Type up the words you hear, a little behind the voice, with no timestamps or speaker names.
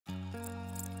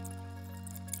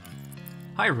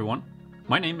Hi everyone,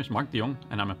 my name is Mark de Jong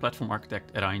and I'm a platform architect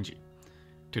at ING.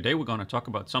 Today we're going to talk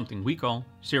about something we call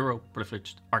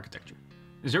zero-privileged architecture.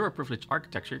 Zero-privileged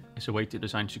architecture is a way to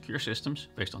design secure systems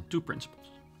based on two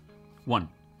principles. 1.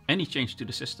 Any change to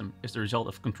the system is the result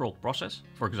of a controlled process,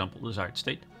 for example desired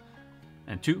state.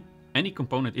 And 2. Any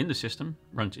component in the system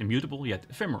runs immutable yet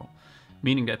ephemeral,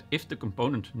 meaning that if the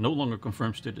component no longer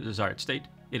conforms to the desired state,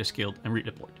 it is killed and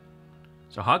redeployed.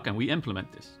 So how can we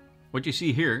implement this? What you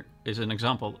see here is an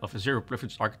example of a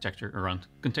zero-privileged architecture around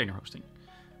container hosting.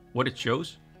 What it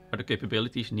shows are the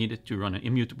capabilities needed to run an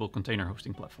immutable container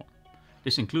hosting platform.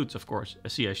 This includes, of course, a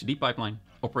CI/CD pipeline,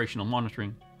 operational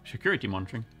monitoring, security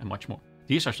monitoring, and much more.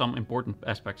 These are some important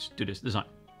aspects to this design.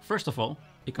 First of all,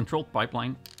 a controlled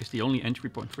pipeline is the only entry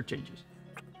point for changes,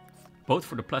 both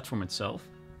for the platform itself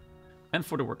and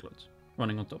for the workloads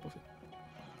running on top of it.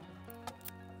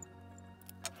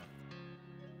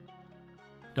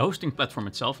 The hosting platform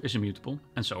itself is immutable,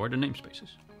 and so are the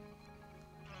namespaces.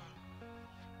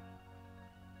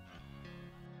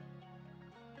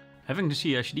 Having the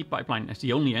CI/CD pipeline as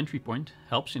the only entry point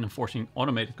helps in enforcing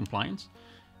automated compliance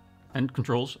and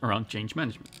controls around change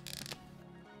management.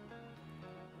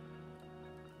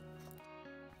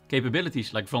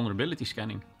 Capabilities like vulnerability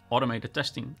scanning, automated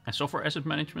testing, and software asset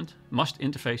management must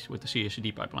interface with the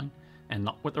CI/CD pipeline and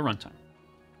not with the runtime.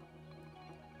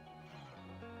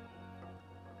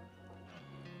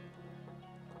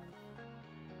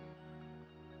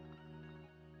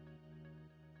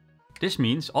 This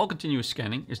means all continuous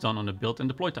scanning is done on the build and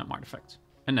deploy time artifacts,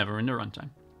 and never in the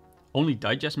runtime. Only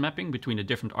digest mapping between the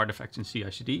different artifacts in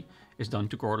CI/CD is done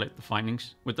to correlate the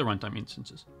findings with the runtime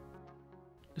instances.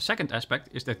 The second aspect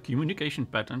is that communication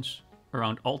patterns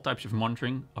around all types of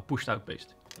monitoring are pushed out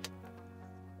based.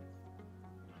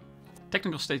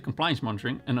 Technical state compliance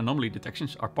monitoring and anomaly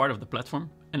detections are part of the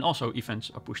platform, and also events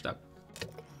are pushed out.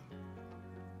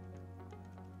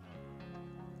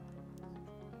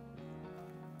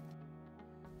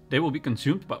 They will be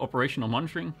consumed by operational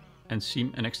monitoring and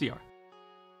SIEM and XDR.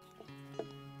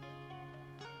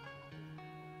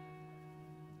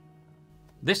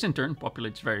 This in turn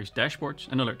populates various dashboards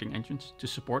and alerting engines to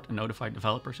support and notify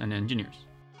developers and engineers.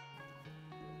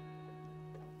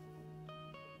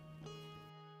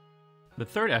 The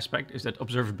third aspect is that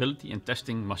observability and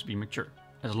testing must be mature,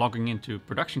 as logging into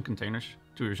production containers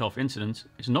to resolve incidents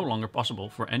is no longer possible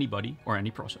for anybody or any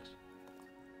process.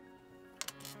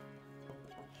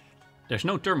 There's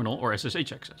no terminal or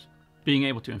SSH access. Being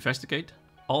able to investigate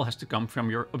all has to come from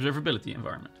your observability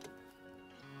environment.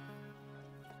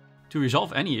 To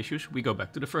resolve any issues, we go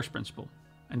back to the first principle,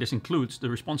 and this includes the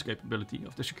response capability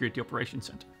of the Security Operations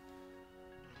Center.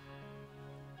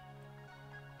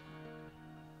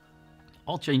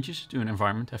 All changes to an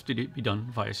environment have to be done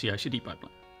via CI/CD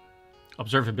pipeline.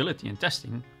 Observability and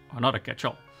testing are not a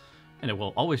catch-all, and there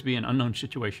will always be an unknown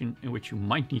situation in which you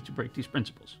might need to break these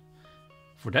principles.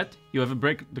 For that, you have a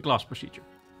break the glass procedure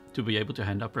to be able to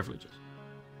hand out privileges.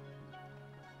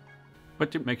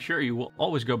 But to make sure you will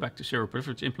always go back to zero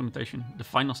privilege implementation, the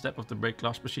final step of the break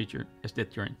glass procedure is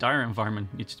that your entire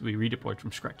environment needs to be redeployed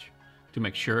from scratch to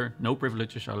make sure no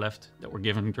privileges are left that were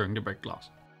given during the break glass.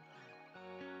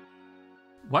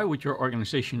 Why would your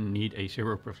organization need a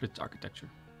zero privilege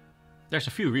architecture? There's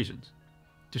a few reasons.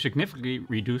 To significantly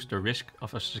reduce the risk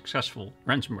of a successful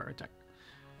ransomware attack,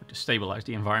 to stabilize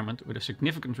the environment with a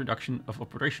significant reduction of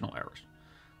operational errors,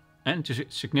 and to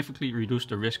significantly reduce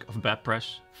the risk of bad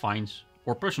press, fines,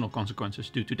 or personal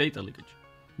consequences due to data leakage.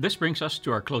 This brings us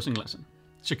to our closing lesson.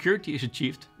 Security is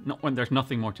achieved not when there's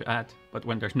nothing more to add, but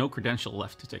when there's no credential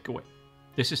left to take away.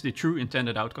 This is the true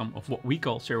intended outcome of what we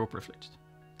call zero privileged.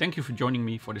 Thank you for joining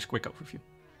me for this quick overview.